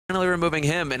finally removing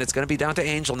him, and it's going to be down to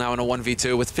Angel now in a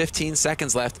 1v2 with 15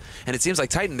 seconds left. And it seems like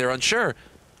Titan, they're unsure.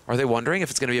 Are they wondering if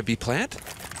it's going to be a B plant?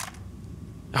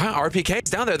 RPK's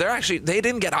down there. They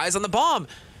didn't get eyes on the bomb.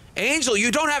 Angel,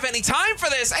 you don't have any time for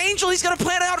this. Angel, he's going to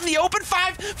plant out in the open.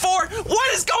 5, 4.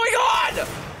 What is going on?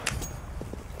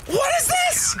 What is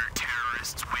this?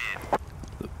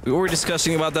 We were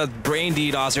discussing about that brain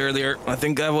DDoS earlier. I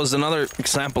think that was another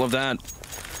example of that.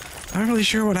 I'm not really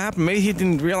sure what happened. Maybe he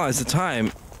didn't realize the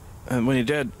time. And when he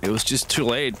did, it was just too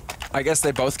late. I guess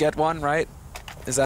they both get one, right?